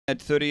at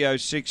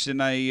 30.06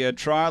 in a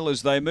trial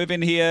as they move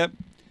in here.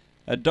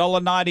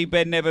 $1.90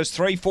 Ben Nevis,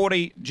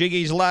 $3.40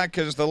 Jiggy's Luck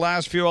as the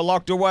last few are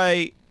locked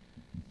away.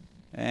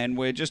 And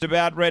we're just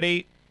about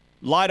ready.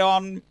 Light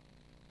on,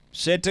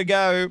 set to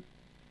go.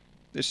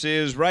 This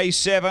is race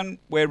 7.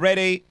 We're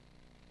ready.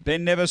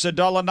 Ben Nevis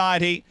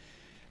 $1.90.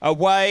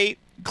 Away.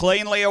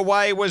 Cleanly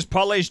away was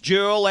Polished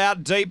Jewel.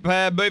 Out deep,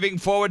 moving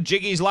forward,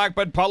 Jiggy's Luck,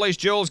 but Polished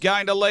Jewel's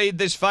going to lead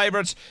this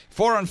favourites.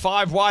 4 and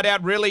 5 wide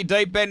out, really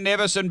deep. Ben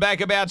Nevis and back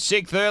about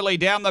 6th early.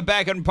 Down the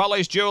back and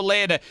Polished Jewel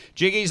led.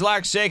 Jiggy's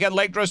Luck second.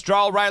 Lectra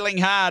Stroll railing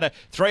hard.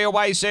 3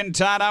 away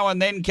Centano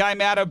and then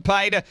came out of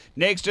Paint.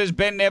 Next is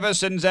Ben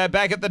Nevis and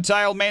back at the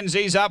tail.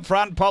 Menzies up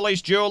front.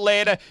 Polished Jewel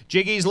led.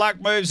 Jiggy's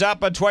Luck moves up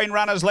between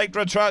runners.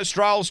 Lectra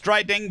Stroll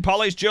straightening.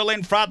 Polished Jewel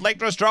in front.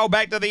 Lectra Stroll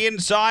back to the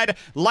inside.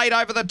 Late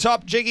over the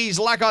top. Jiggy's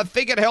Luck. I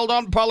think it held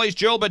on Polished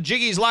Jewel, but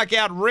Jiggy's Luck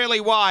out really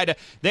wide.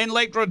 Then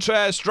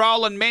Lectra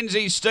Stroll and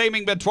Menzies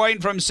steaming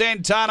between from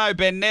Santano.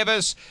 Ben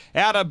Nevis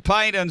out of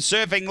Paint and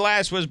Surfing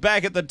Lass was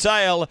back at the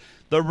tail.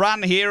 The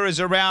run here is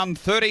around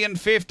 30 and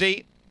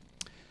 50.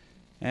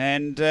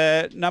 And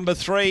number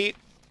 3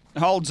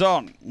 holds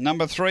on.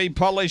 Number 3,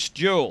 Polished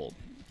Jewel,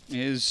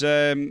 is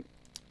in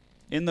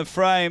the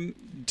frame.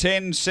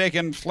 10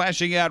 second,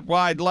 flashing out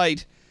wide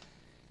late.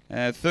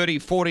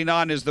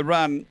 30.49 is the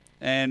run.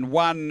 And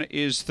 1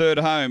 is third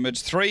home.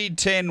 It's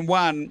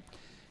 3.10.1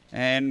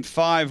 and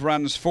 5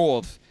 runs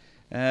fourth.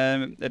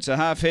 It's a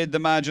half head the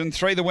margin.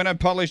 3 the winner,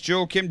 Polished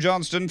Jewel, Kim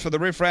Johnston for the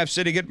Riff Raff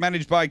Syndicate,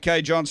 managed by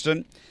Kay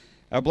Johnston.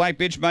 A Black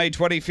Bitch, May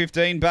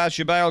 2015,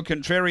 Barsha Bale,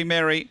 Contrary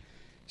Mary.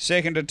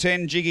 2nd to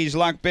 10, Jiggy's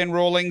Luck, Ben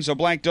Rawlings. A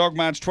Black Dog,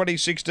 March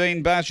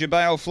 2016, Barsha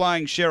Bale,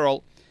 Flying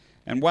Cheryl.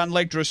 And 1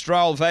 Lectra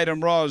Stroll,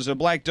 Vadim Roz. A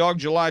Black Dog,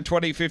 July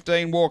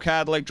 2015, Walk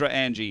Hard, Lectra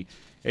Angie.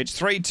 It's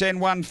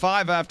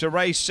 3.10.15 after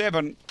race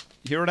 7.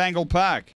 Here at Angle Park.